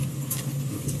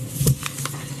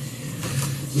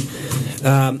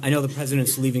I know the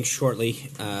president's leaving shortly,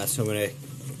 so I'm going to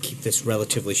keep this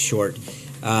relatively short.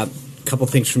 A couple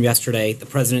things from yesterday. The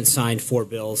president signed 4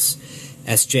 bills,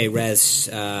 S.J. Res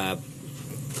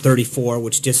 34,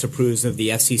 which disapproves of the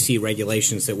FCC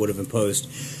regulations that would have imposed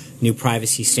new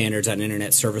privacy standards on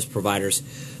Internet service providers,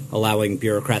 allowing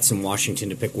bureaucrats in Washington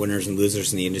to pick winners and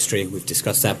losers in the industry. We've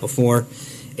discussed that before.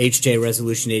 H.J.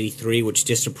 Resolution 83, which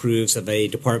disapproves of a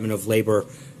Department of Labor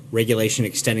regulation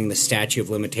extending the statute of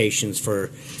limitations for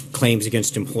claims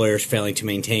against employers failing to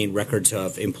maintain records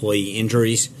of employee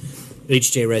injuries.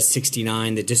 H.J. Res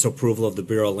 69, the disapproval of the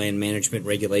Bureau of Land Management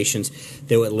regulations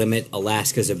that would limit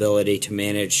Alaska's ability to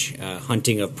manage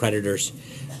hunting of predators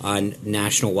on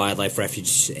national wildlife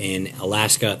refuges in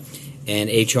Alaska. And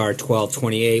H.R.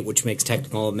 1228, which makes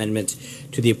technical amendments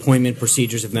to the appointment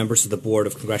procedures of members of the Board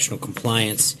of Congressional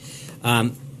Compliance.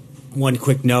 One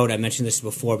quick note, I mentioned this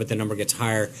before, but the number gets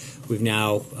higher. We've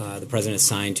now, the president has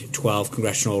signed 12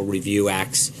 Congressional Review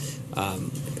Acts.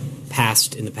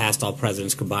 In the past, all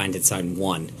presidents combined had signed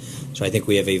 1. So I think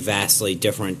we have a vastly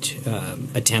different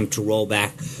attempt to roll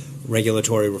back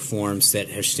regulatory reforms that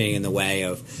are staying in the way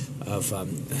of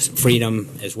freedom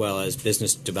as well as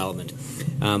business development.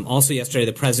 Also yesterday,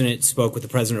 the president spoke with the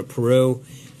president of Peru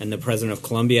and the president of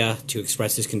Colombia to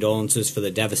express his condolences for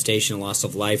the devastation and loss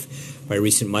of life by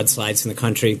recent mudslides in the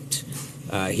country.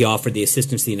 He offered the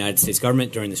assistance to the United States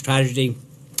government during this tragedy.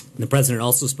 The president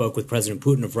also spoke with President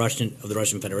Putin of the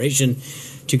Russian Federation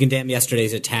to condemn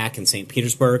yesterday's attack in St.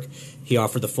 Petersburg. He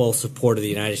offered the full support of the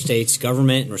United States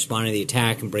government in responding to the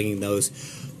attack and bringing those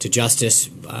to justice.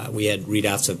 We had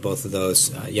readouts of both of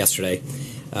those yesterday.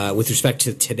 With respect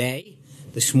to today,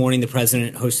 this morning the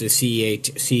president hosted a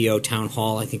CEO town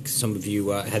hall. I think some of you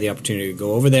had the opportunity to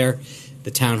go over there.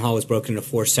 The town hall was broken into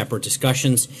 4 separate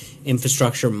discussions: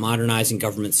 infrastructure, modernizing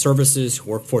government services,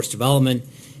 workforce development,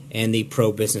 and the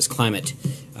pro-business climate.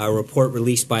 A report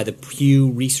released by the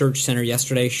Pew Research Center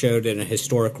yesterday showed a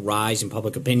historic rise in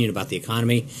public opinion about the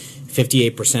economy.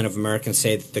 58% of Americans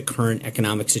say that the current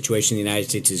economic situation in the United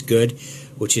States is good,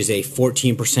 which is a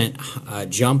 14%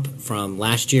 jump from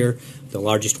last year, the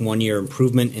largest one-year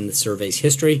improvement in the survey's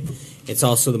history. It's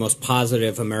also the most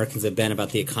positive Americans have been about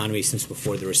the economy since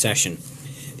before the recession.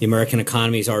 The American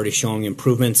economy is already showing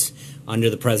improvements under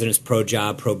the president's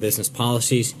pro-job, pro-business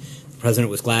policies. The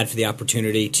president was glad for the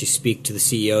opportunity to speak to the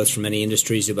CEOs from many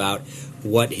industries about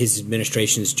what his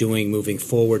administration is doing moving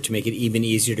forward to make it even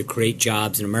easier to create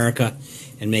jobs in America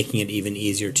and making it even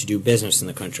easier to do business in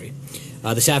the country.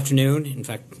 This afternoon, in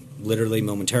fact, literally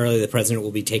momentarily, the president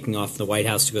will be taking off the White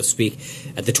House to go speak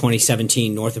at the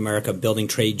 2017 North America Building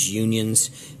Trades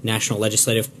Unions National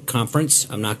Legislative Conference.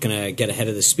 I'm not going to get ahead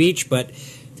of the speech, but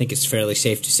I think it's fairly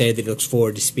safe to say that he looks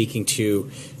forward to speaking to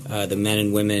the men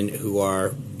and women who are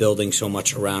building so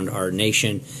much around our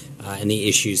nation and the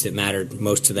issues that matter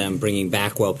most to them, bringing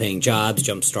back well-paying jobs,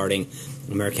 jump-starting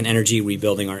American energy,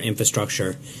 rebuilding our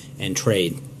infrastructure and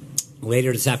trade.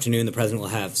 Later this afternoon, the president will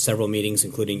have several meetings,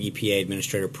 including EPA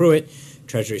Administrator Pruitt,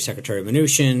 Treasury Secretary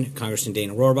Mnuchin, Congressman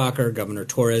Dana Rohrabacher, Governor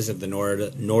Torres of the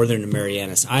Northern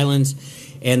Marianas Islands.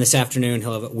 And this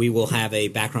afternoon, we will have a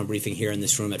background briefing here in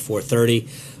this room at 4:30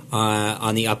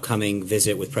 on the upcoming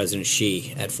visit with President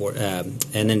Xi at 4.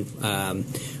 And then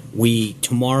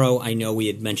tomorrow, I know we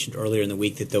had mentioned earlier in the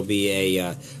week that there'll be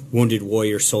a Wounded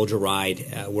Warrior Soldier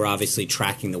Ride. We're obviously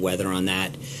tracking the weather on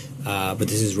that. But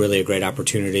this is really a great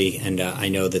opportunity, and I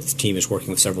know that the team is working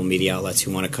with several media outlets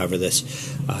who want to cover this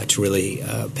to really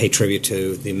pay tribute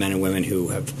to the men and women who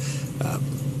have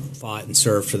fought and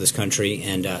served for this country,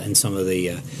 and some of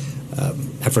the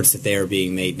efforts that they are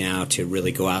being made now to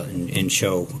really go out and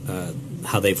show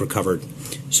how they've recovered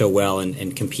so well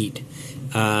and compete.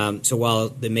 So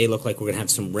while it may look like we're going to have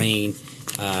some rain,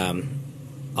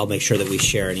 I'll make sure that we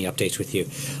share any updates with you.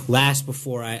 Last,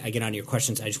 before I get on to your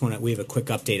questions, we have a quick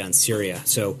update on Syria.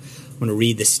 So I'm going to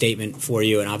read the statement for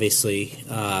you, and obviously,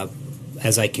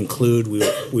 as I conclude,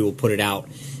 we will put it out.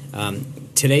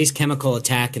 Today's chemical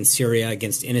attack in Syria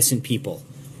against innocent people,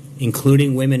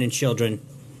 including women and children,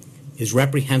 is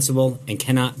reprehensible and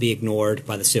cannot be ignored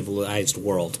by the civilized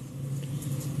world.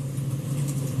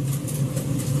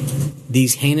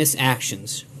 These heinous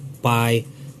actions by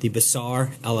the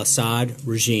Bashar al-Assad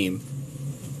regime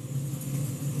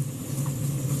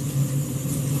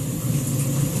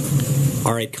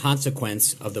are a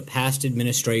consequence of the past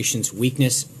administration's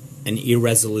weakness and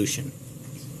irresolution.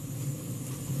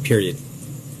 Period.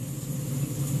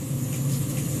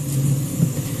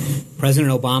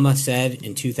 President Obama said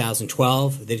in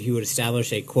 2012 that he would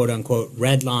establish a quote-unquote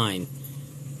red line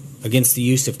against the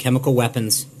use of chemical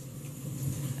weapons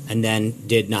and then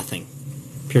did nothing.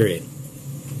 Period.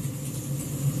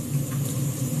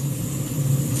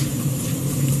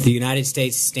 The United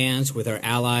States stands with our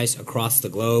allies across the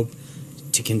globe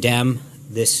to condemn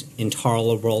this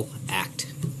intolerable act.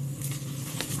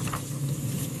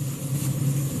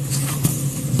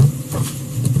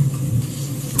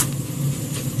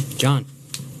 John.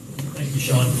 Thank you,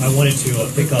 Sean. I wanted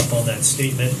to pick up on that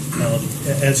statement.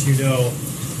 As you know,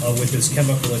 with this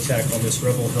chemical attack on this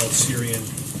rebel-held Syrian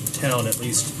town, at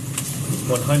least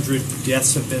 100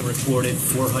 deaths have been reported,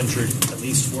 at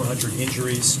least 400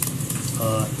 injuries.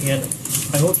 And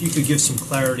I hope you could give some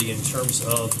clarity in terms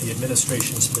of the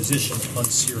administration's position on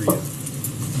Syria.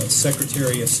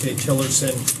 Secretary of State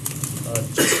Tillerson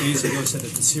just days ago said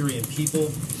that the Syrian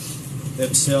people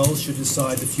themselves should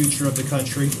decide the future of the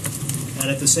country. And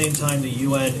at the same time, the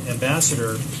U.S.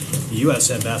 ambassador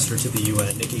to the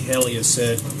UN, Nikki Haley, has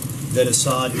said that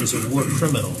Assad is a war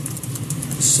criminal.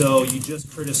 So you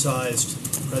just criticized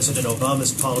President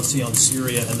Obama's policy on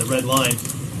Syria and the Red Line.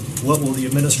 What will the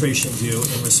administration do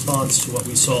in response to what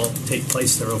we saw take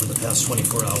place there over the past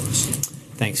 24 hours?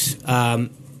 Thanks. I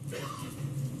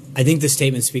think the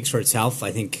statement speaks for itself.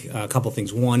 I think a couple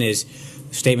things. One is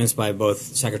statements by both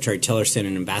Secretary Tillerson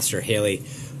and Ambassador Haley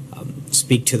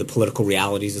speak to the political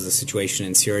realities of the situation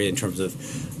in Syria in terms of,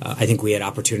 I think we had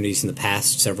opportunities in the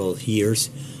past several years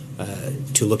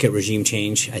to look at regime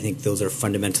change. I think those are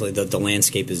fundamentally, the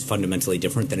landscape is fundamentally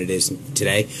different than it is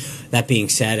today. That being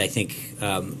said, I think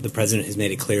the President has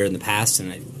made it clear in the past,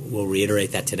 and I will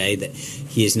reiterate that today, that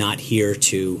he is not here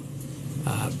to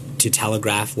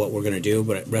telegraph what we're going to do,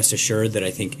 but rest assured that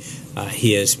I think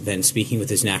he has been speaking with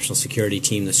his national security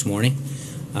team this morning.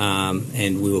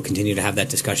 And we will continue to have that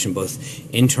discussion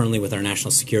both internally with our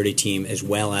national security team as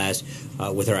well as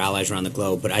with our allies around the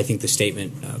globe. But I think the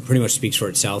statement pretty much speaks for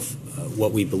itself,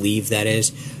 what we believe that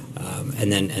is,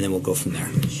 and then we'll go from there.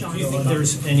 Do you think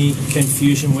there's any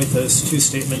confusion with those two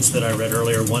statements that I read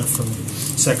earlier, one from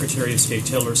Secretary of State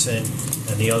Tillerson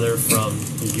and the other from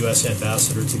the U.S.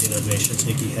 Ambassador to the United Nations,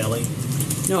 Nikki Haley?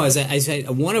 No, as I say,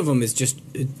 one of them is just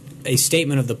a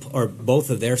statement of or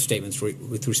both of their statements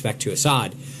with respect to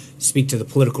Assad speak to the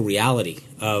political reality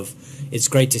of. It's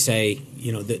great to say,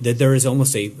 that there is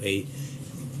almost an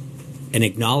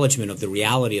acknowledgement of the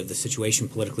reality of the situation,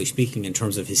 politically speaking, in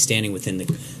terms of his standing within the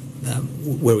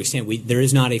where we stand. There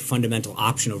is not a fundamental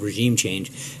option of regime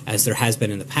change as there has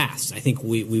been in the past. I think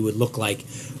we would look like,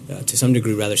 to some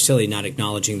degree, rather silly, not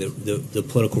acknowledging the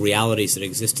political realities that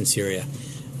exist in Syria.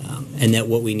 And that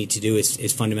what we need to do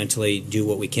is fundamentally do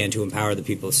what we can to empower the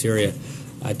people of Syria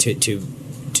to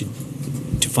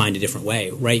find a different way.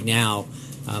 Right now,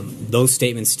 those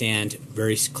statements stand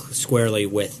very squarely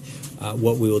with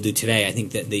what we will do today. I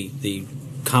think that the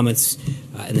comments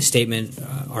and the statement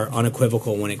are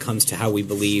unequivocal when it comes to how we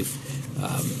believe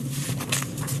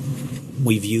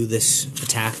we view this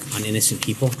attack on innocent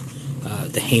people,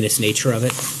 the heinous nature of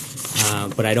it.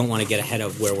 But I don't want to get ahead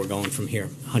of where we're going from here.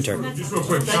 Hunter. Just real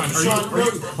quick, Sean, are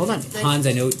you hold on. Hans,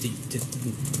 I know...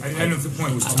 I know if the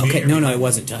point was to me. Okay, no, it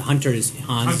wasn't. Hunter is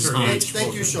Hans.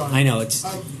 Thank you, Sean. I know, it's...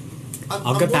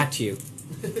 I'll get back to you.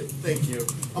 Thank you.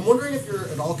 I'm wondering if you're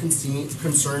at all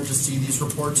concerned to see these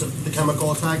reports of the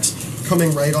chemical attacks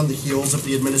coming right on the heels of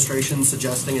the administration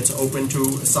suggesting it's open to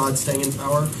Assad staying in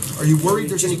power. Are you worried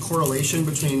there's any correlation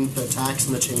between the attacks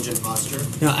and the change in posture?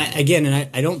 No,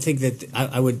 I don't think that...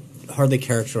 I would hardly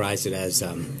characterize it as...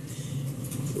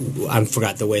 I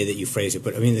forgot the way that you phrased it,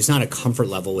 but I mean, there's not a comfort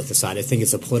level with Assad. I think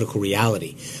it's a political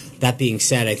reality. That being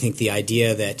said, I think the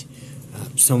idea that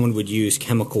someone would use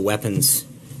chemical weapons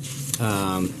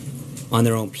on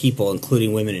their own people,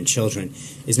 including women and children,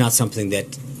 is not something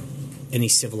that any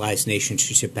civilized nation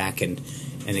should sit back and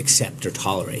accept or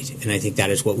tolerate. And I think that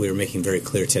is what we were making very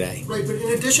clear today. Right, but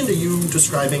in addition to you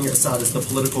describing Assad as the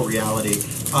political reality,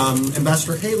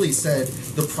 Ambassador Haley said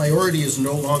the priority is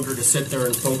no longer to sit there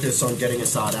and focus on getting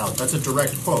Assad out. That's a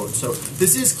direct quote. So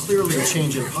this is clearly a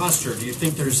change in posture. Do you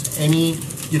think there's any,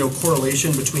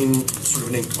 correlation between sort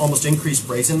of an almost increased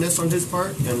brazenness on his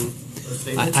part and...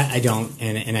 I don't,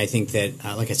 and I think that,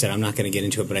 like I said, I'm not going to get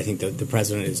into it, but I think the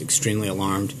President is extremely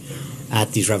alarmed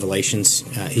at these revelations.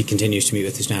 He continues to meet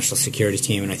with his national security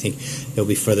team, and I think there will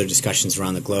be further discussions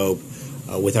around the globe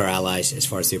with our allies as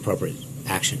far as the appropriate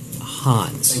action.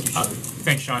 Hans.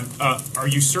 Thanks, Sean. Are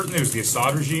you certain it was the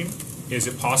Assad regime? Is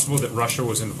it possible that Russia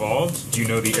was involved? Do you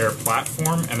know the air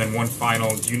platform? And then one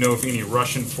final, do you know if any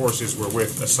Russian forces were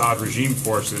with Assad regime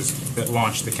forces that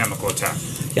launched the chemical attack?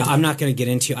 Yeah, I'm not going to get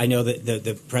into. I know that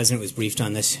the President was briefed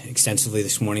on this extensively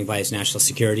this morning by his national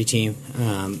security team,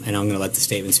 and I'm going to let the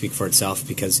statement speak for itself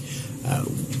because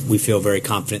we feel very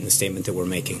confident in the statement that we're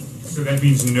making. So that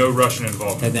means no Russian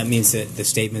involvement? That means that the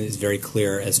statement is very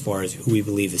clear as far as who we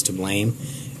believe is to blame.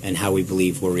 and how we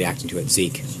believe we're reacting to it.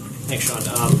 Zeke. Thanks, Sean.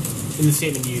 In the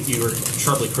statement, you were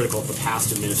sharply critical of the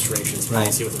past administration's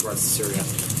policy with regards to Syria.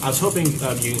 I was hoping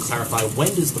you can clarify, when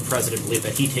does the president believe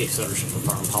that he takes ownership of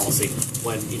foreign policy?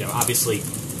 When, obviously,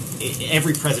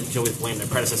 every president can always blame their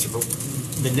predecessor, but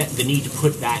the need to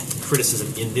put that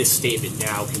criticism in this statement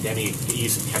now, condemning the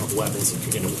use of chemical weapons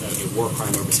and a war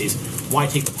crime overseas, why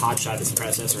take the pot shot as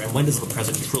predecessor? And when does the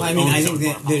president truly own his own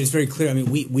foreign policy? That is very clear. I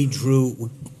mean, we drew.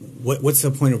 What's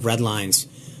the point of red lines?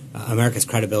 America's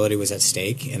credibility was at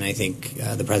stake, and I think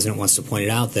the president wants to point it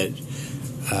out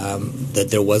that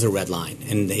there was a red line,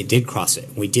 and they did cross it.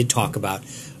 We did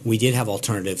have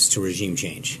alternatives to regime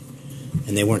change,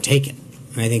 and they weren't taken.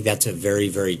 And I think that's a very,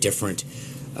 very different.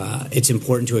 It's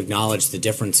important to acknowledge the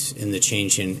difference in the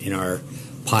change in our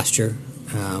posture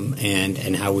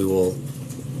and how we will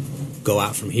go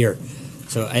out from here.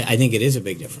 So I think it is a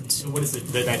big difference. So what is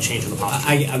that change in the posture?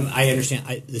 I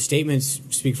understand. The statements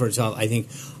speak for itself. I think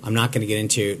I'm not going to get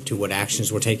into what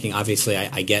actions we're taking. Obviously,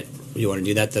 I get you want to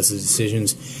do that. That's the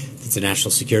decisions that the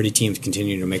national security teams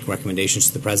continue to make recommendations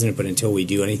to the president. But until we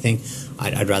do anything,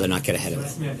 I'd rather not get ahead of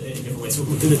it. So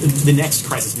the next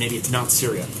crisis, maybe it's not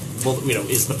Syria. Well,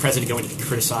 is the president going to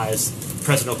criticize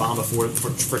President Obama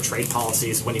for trade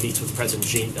policies when he meets with President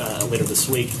Xi later this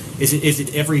week? Is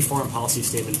it every foreign policy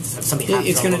statement something happens?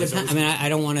 It's going to depend. I mean, I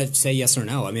don't want to say yes or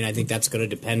no. I mean, I think that's going to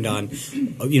depend on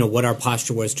what our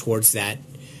posture was towards that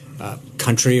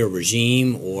country or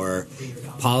regime or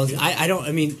policy. I don't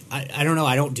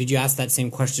know. Did you ask that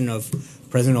same question of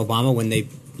President Obama when they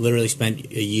literally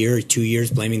spent a year, 2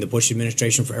 years blaming the Bush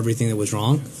administration for everything that was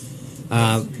wrong?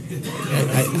 I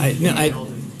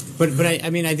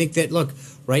think that, look,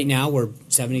 right now we're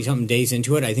 70-something days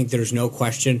into it. I think there's no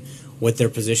question what their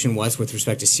position was with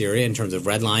respect to Syria in terms of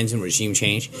red lines and regime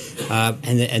change,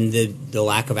 and the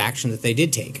lack of action that they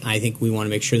did take. I think we want to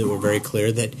make sure that we're very clear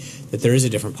that there is a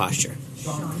different posture.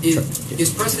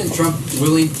 Is President Trump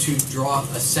willing to draw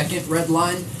a second red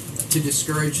line to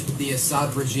discourage the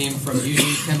Assad regime from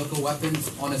using chemical weapons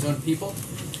on his own people?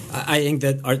 I think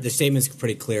that the statement's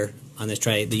pretty clear on this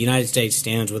trade. The United States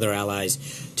stands with our allies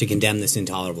to condemn this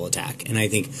intolerable attack, and I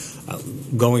think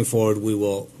going forward we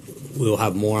will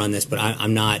have more on this. But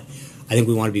I'm not. I think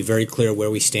we want to be very clear where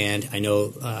we stand. I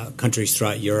know countries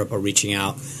throughout Europe are reaching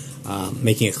out,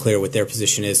 making it clear what their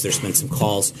position is. There's been some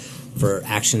calls for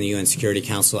action in the UN Security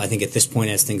Council. I think at this point,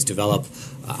 as things develop,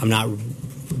 I'm not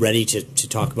ready to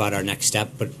talk about our next step,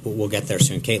 but we'll get there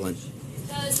soon. Caitlin.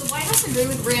 Does the White House agree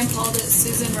with Rand Paul that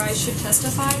Susan Rice should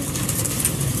testify?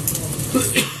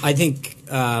 I think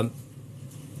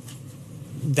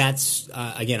that's,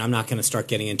 again, I'm not going to start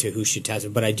getting into who should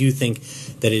testify, but I do think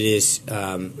that it is,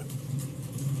 I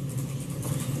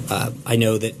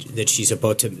know that she's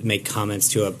about to make comments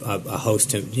to a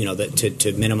host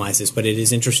to minimize this, but it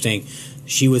is interesting.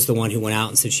 She was the one who went out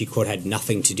and said she, quote, had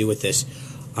nothing to do with this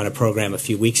on a program a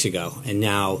few weeks ago, and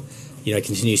now, I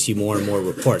continue to see more and more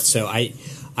reports. So I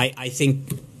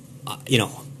think,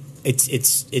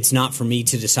 it's not for me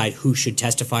to decide who should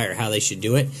testify or how they should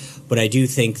do it, but I do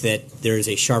think that there is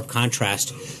a sharp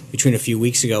contrast between a few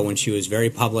weeks ago when she was very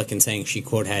public and saying she,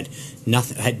 quote, had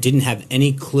nothing, didn't have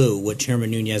any clue what Chairman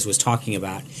Nunes was talking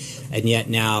about, and yet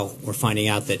now we're finding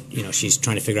out that she's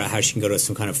trying to figure out how she can go to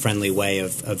some kind of friendly way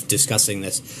of discussing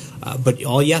this. But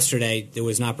all yesterday there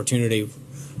was an opportunity,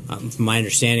 from my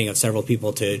understanding, of several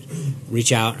people to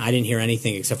reach out. I didn't hear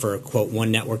anything except for, quote,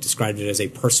 one network described it as a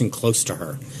person close to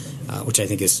her, which I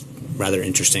think is rather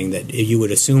interesting, that you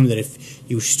would assume that if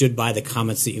you stood by the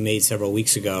comments that you made several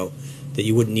weeks ago, that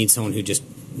you wouldn't need someone who just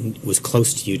was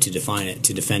close to you to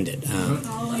defend it.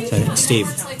 Steve.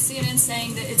 It's like CNN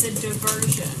saying that it's a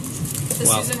diversion. The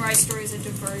Susan Rice story is a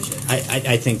diversion.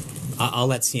 I think I'll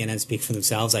let CNN speak for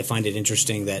themselves. I find it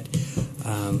interesting that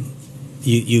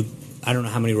I don't know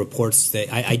how many reports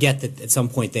I get that at some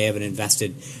point they have an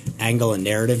invested angle and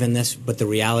narrative in this, but the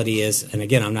reality is, and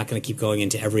again, I'm not going to keep going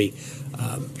into every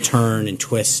turn and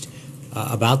twist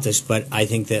about this, but I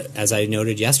think that, as I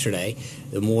noted yesterday,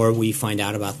 the more we find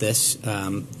out about this,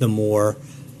 the more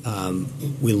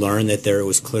we learn that there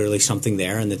was clearly something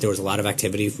there and that there was a lot of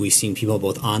activity. We've seen people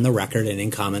both on the record and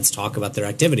in comments talk about their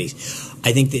activities.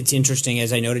 I think that it's interesting,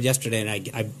 as I noted yesterday, and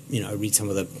I read some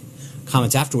of the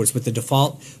comments afterwards, but the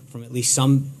default from at least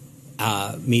some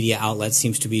media outlets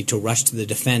seems to be to rush to the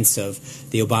defense of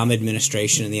the Obama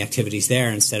administration and the activities there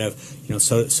instead of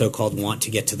so-called want to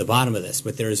get to the bottom of this.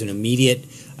 But there is an immediate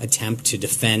attempt to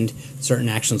defend certain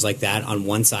actions like that on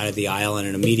one side of the aisle and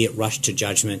an immediate rush to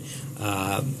judgment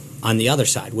on the other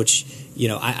side, which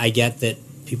I get that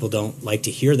people don't like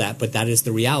to hear that, but that is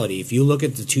the reality. If you look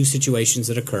at the two situations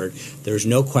that occurred, there's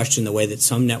no question the way that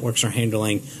some networks are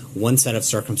handling one set of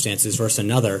circumstances versus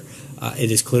another, it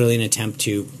is clearly an attempt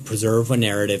to preserve a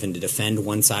narrative and to defend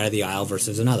one side of the aisle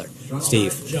versus another.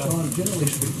 Steve. John,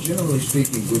 generally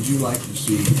speaking, would you like to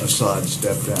see Assad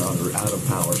step down or out of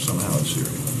power somehow in Syria?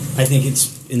 I think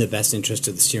it's in the best interest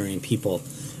of the Syrian people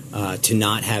to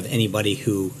not have anybody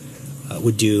who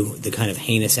would do the kind of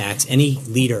heinous acts. Any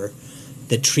leader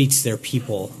that treats their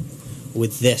people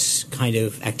with this kind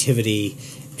of activity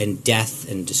and death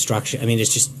and destruction, I mean,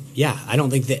 it's just, I don't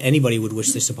think that anybody would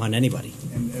wish this upon anybody.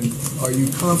 And are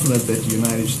you confident that the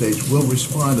United States will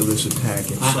respond to this attack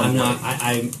in some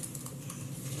way?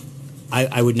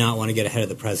 I would not want to get ahead of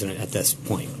the president at this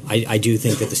point. I do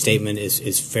think that the statement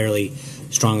is fairly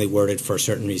strongly worded for a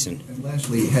certain reason. And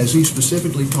lastly, has he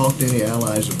specifically talked to any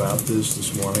allies about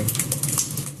this morning?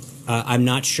 I'm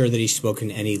not sure that he's spoken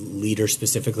to any leader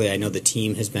specifically. I know the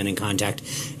team has been in contact.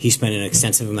 He spent an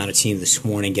extensive amount of time this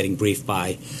morning getting briefed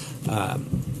by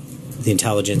the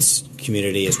intelligence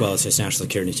community as well as his national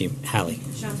security team. Hallie.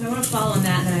 Sean, so I want to follow on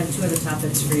that, and then I have two other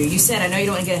topics for you. You said, I know you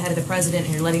don't want to get ahead of the president,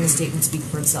 and you're letting the statement speak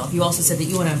for itself. You also said that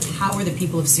you want to empower the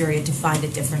people of Syria to find a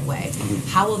different way. Mm-hmm.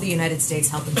 How will the United States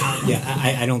help empower them? Yeah,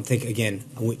 I don't think, again,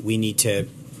 we need to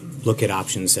look at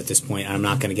options at this point. I'm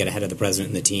not going to get ahead of the president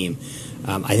and the team.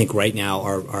 I think right now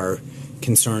our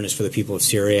concern is for the people of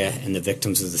Syria and the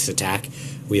victims of this attack.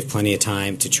 We have plenty of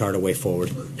time to chart a way forward.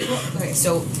 Okay,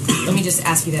 so let me just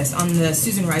ask you this. On the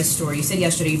Susan Rice story, you said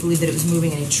yesterday you believe that it was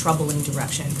moving in a troubling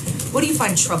direction. What do you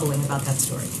find troubling about that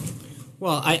story?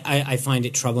 Well, I find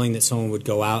it troubling that someone would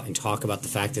go out and talk about the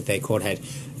fact that they, quote, had,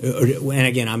 and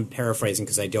again, I'm paraphrasing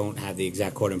because I don't have the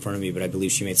exact quote in front of me, but I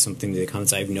believe she made something to the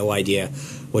comments. I have no idea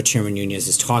what Chairman Nunes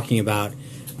is talking about.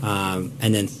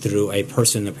 And then through a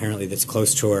person apparently that's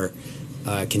close to her,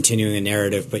 continuing a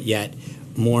narrative, but yet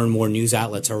more and more news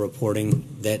outlets are reporting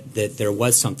that there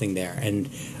was something there. And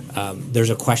there's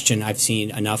a question I've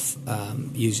seen enough.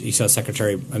 You saw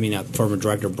former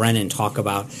Director Brennan talk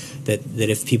about that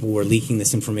if people were leaking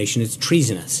this information, it's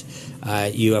treasonous.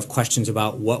 You have questions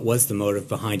about what was the motive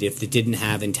behind it. If it didn't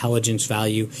have intelligence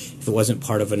value, if it wasn't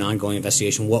part of an ongoing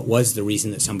investigation, what was the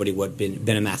reason that somebody would have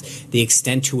been amassed? The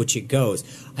extent to which it goes.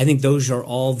 I think those are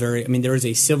all very, there is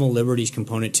a civil liberties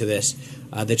component to this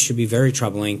that should be very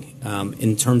troubling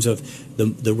in terms of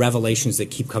the revelations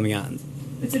that keep coming out.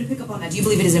 But so to pick up on that, do you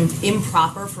believe it is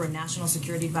improper for a national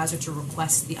security advisor to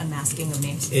request the unmasking of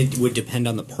names? It would depend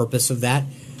on the purpose of that.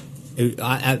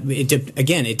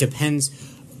 It depends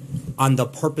on the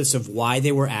purpose of why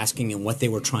they were asking and what they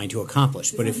were trying to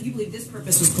accomplish. But if you believe this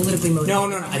purpose was politically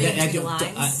motivated,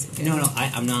 no,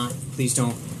 I'm not. Please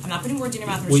don't. I'm not putting words in your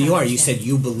mouth. Well, you are. You said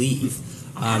you believe.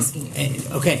 I'm asking you.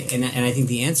 Okay, and I think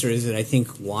the answer is that I think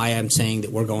why I'm saying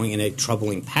that we're going in a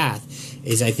troubling path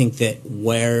is I think that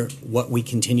what we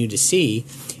continue to see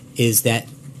is that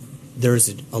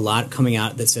there's a lot coming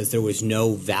out that says there was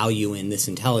no value in this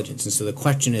intelligence. And so the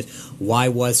question is, why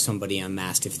was somebody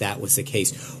unmasked if that was the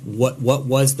case? What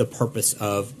was the purpose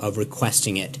of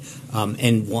requesting it?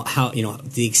 And how,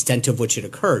 the extent of which it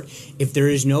occurred? If there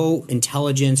is no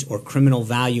intelligence or criminal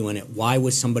value in it, why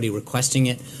was somebody requesting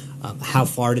it? How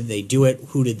far did they do it?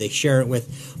 Who did they share it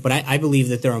with? But I believe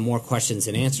that there are more questions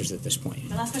than answers at this point.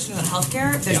 My last question is on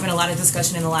healthcare. There's been a lot of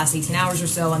discussion in the last 18 hours or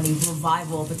so on the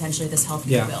revival, potentially, of this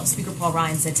healthcare bill. Speaker Paul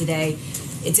Ryan said today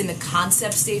it's in the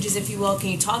concept stages, if you will. Can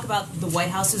you talk about the White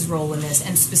House's role in this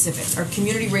and specifics? Are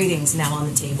community ratings now on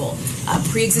the table?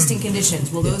 Pre-existing conditions,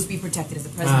 will those be protected as the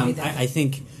president made that? I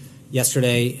think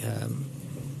yesterday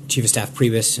Chief of Staff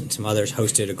Priebus and some others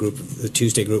hosted a group, the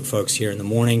Tuesday group folks here in the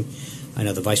morning. I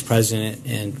know the Vice President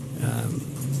and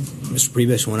Mr.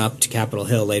 Priebus went up to Capitol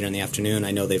Hill later in the afternoon.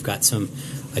 I know they've got some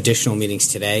additional meetings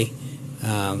today.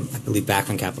 I believe back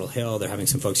on Capitol Hill. They're having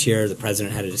some folks here. The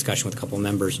President had a discussion with a couple of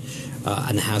members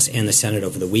in the House and the Senate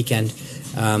over the weekend.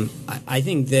 I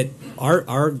think that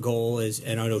our goal is,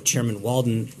 and I know Chairman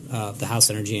Walden of the House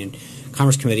Energy and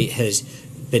Commerce Committee has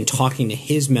been talking to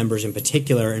his members in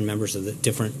particular and members of the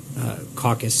different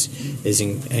caucuses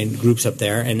and groups up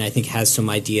there, and I think has some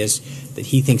ideas that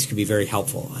he thinks could be very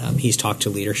helpful. He's talked to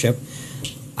leadership.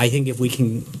 I think if we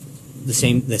can, the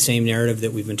same narrative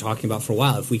that we've been talking about for a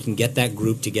while, if we can get that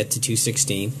group to get to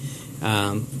 216,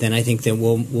 then I think that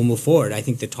we'll move forward. I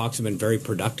think the talks have been very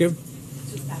productive.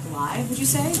 So it's back alive, would you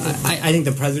say? I think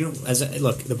the president,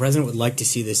 the president would like to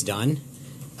see this done.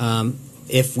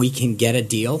 If we can get a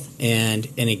deal and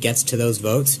it gets to those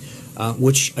votes,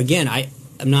 which again,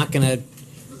 I'm not going to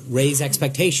raise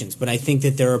expectations, but I think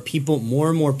that there are more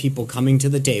and more people coming to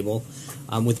the table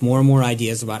with more and more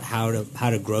ideas about how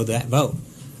to grow that vote.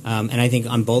 And I think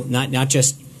on both, not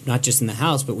just in the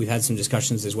House, but we've had some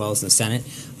discussions as well as in the Senate.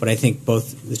 But I think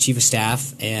both the Chief of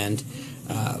Staff and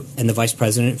the Vice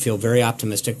President feel very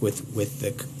optimistic with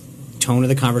the tone of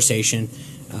the conversation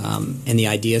and the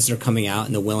ideas that are coming out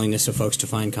and the willingness of folks to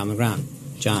find common ground.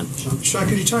 John. Sean,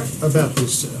 could you talk about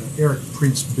this Eric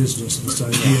Prince business, this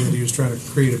idea that he was trying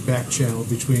to create a back channel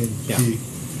between the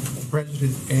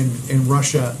president and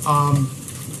Russia? I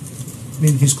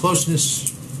mean, his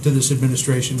closeness to this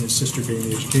administration, his sister being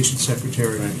the education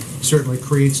secretary, certainly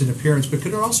creates an appearance, but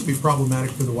could it also be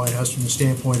problematic for the White House from the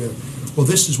standpoint of, well,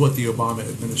 this is what the Obama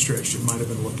administration might have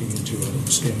been looking into in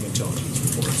scanning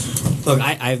intelligence reports? Look,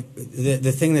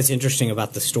 the thing that's interesting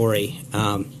about the story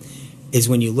is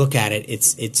when you look at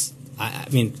it, I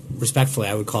mean, respectfully,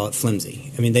 I would call it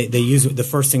flimsy. I mean, they use the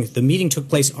first thing. The meeting took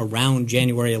place around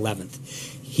January 11th.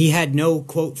 He had no,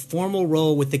 quote, formal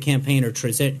role with the campaign or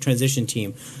transition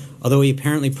team, although he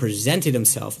apparently presented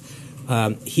himself.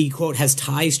 He, quote, has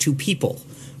ties to people,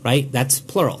 right? That's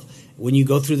plural. When you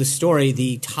go through the story,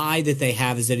 the tie that they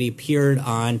have is that he appeared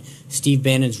on Steve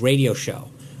Bannon's radio show.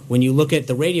 When you look at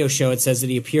the radio show, it says that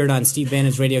he appeared on Steve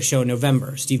Bannon's radio show in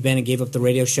November. Steve Bannon gave up the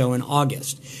radio show in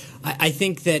August. I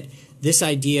think that this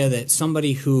idea that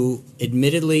somebody who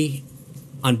admittedly,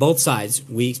 on both sides,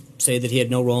 we say that he had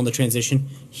no role in the transition.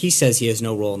 He says he has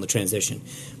no role in the transition.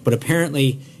 But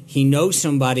apparently he knows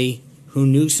somebody who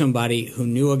knew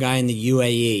a guy in the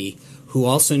UAE who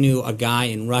also knew a guy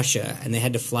in Russia, and they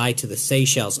had to fly to the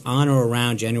Seychelles on or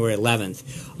around January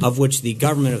 11th, of which the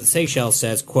government of the Seychelles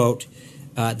says, quote,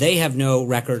 they have no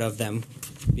record of them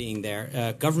being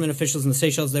there. Government officials in the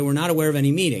Seychelles, they were not aware of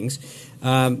any meetings.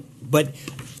 But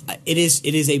it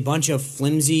is a bunch of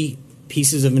flimsy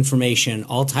pieces of information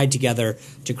all tied together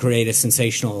to create a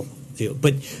sensational view.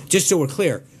 But just so we're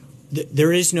clear,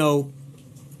 they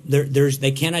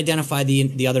can't identify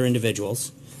the other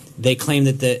individuals. They claim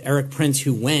that the Eric Prince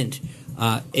who went,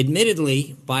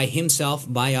 admittedly by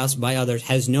himself, by us, by others,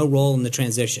 has no role in the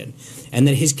transition, and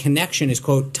that his connection, his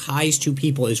quote, ties to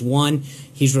people is one,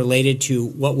 he's related to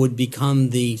what would become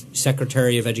the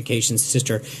Secretary of Education's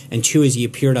sister, and two, is he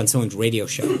appeared on someone's radio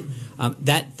show.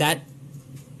 That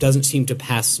doesn't seem to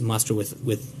pass muster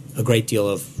with a great deal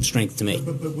of strength to me.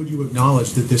 But would you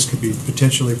acknowledge that this could be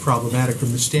potentially problematic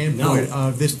from the standpoint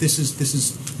of this is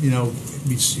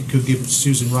it could give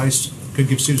Susan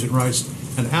Rice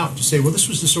an out to say, well, this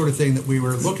was the sort of thing that we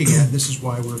were looking at, and this is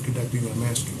why we're conducting that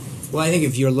masking. Well, I think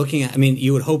if you're looking at,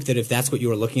 you would hope that if that's what you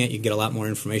were looking at, you'd get a lot more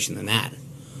information than that.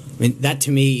 I mean, that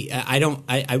to me, they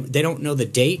don't know the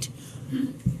date,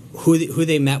 who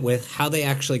they met with, how they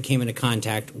actually came into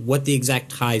contact, what the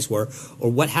exact ties were, or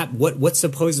what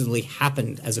supposedly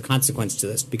happened as a consequence to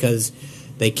this, because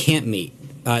they can't meet.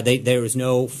 There was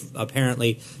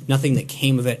apparently nothing that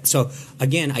came of it. So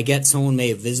again, I get someone may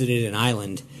have visited an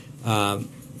island,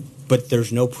 but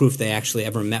there's no proof they actually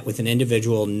ever met with an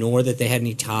individual, nor that they had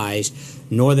any ties,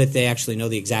 nor that they actually know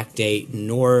the exact date,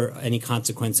 nor any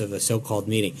consequence of a so-called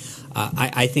meeting.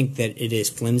 I think that it is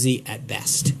flimsy at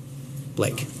best.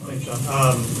 Blake. Thanks, John.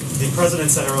 The president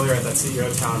said earlier at that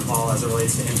CEO town hall, as it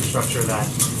relates to infrastructure, that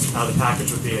the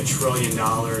package would be $1 trillion,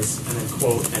 and then,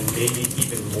 quote, and maybe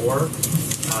even more.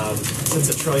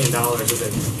 Since $1 trillion is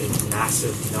a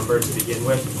massive number to begin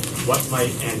with, what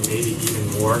might and maybe even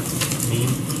more mean?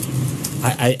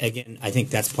 I think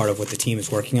that's part of what the team is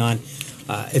working on.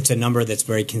 It's a number that's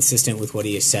very consistent with what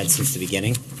he has said since the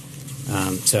beginning.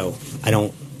 So I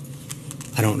don't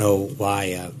know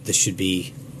why this should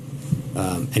be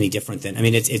any different than.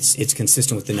 It's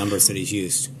consistent with the numbers that he's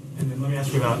used. And then let me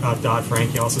ask you about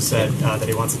Dodd-Frank. He also said that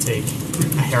he wants to take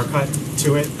a haircut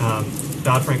to it.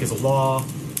 Dodd-Frank is a law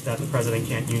that the president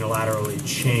can't unilaterally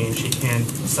change. He can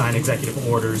sign executive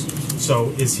orders. So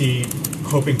is he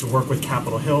hoping to work with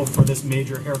Capitol Hill for this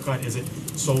major haircut? Is it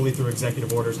solely through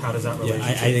executive orders? How does that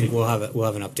relationship? Yeah, I think we'll have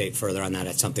an update further on that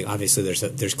at something. Obviously,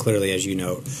 there's clearly, as you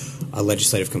know, a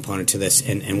legislative component to this,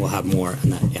 and we'll have more on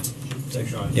that. Yeah.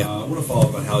 Thanks, Sean. Yeah. I want to follow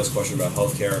up on Hallie's question about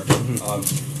health care.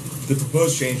 The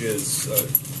proposed changes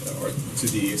to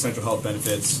the essential health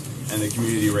benefits and the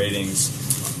community ratings,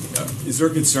 is there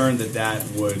a concern that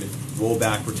would roll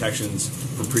back protections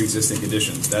for pre-existing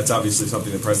conditions? That's obviously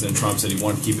something that President Trump said he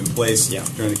wanted to keep in place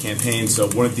during the campaign. So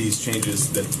one of these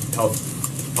changes that health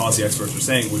policy experts are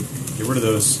saying would get rid of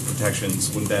those protections.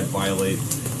 Wouldn't that violate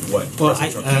what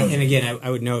President Trump and again, I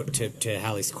would note to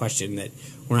Hallie's question that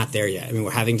we're not there yet.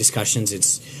 We're having discussions.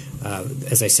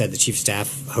 as I said, the chief of staff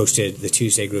hosted the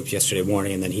Tuesday group yesterday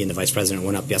morning, and then he and the vice president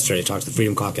went up yesterday to talk to the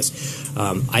Freedom Caucus.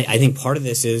 I think part of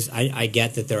this is I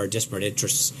get that there are disparate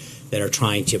interests that are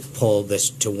trying to pull this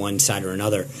to one side or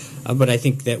another, but I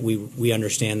think that we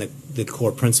understand the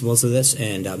core principles of this,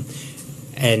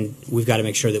 and we've got to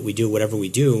make sure that we do whatever we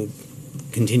do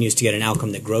continues to get an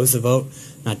outcome that grows the vote,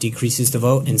 not decreases the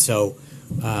vote. And so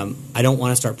I don't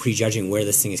want to start prejudging where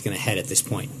this thing is going to head at this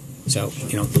point. So,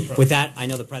 with that, I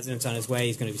know the president's on his way.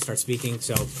 He's going to start speaking.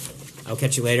 So I'll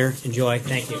catch you later. Enjoy.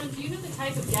 Thank you. Do you know the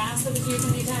type of gas that was used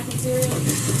in the attack in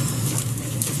Syria?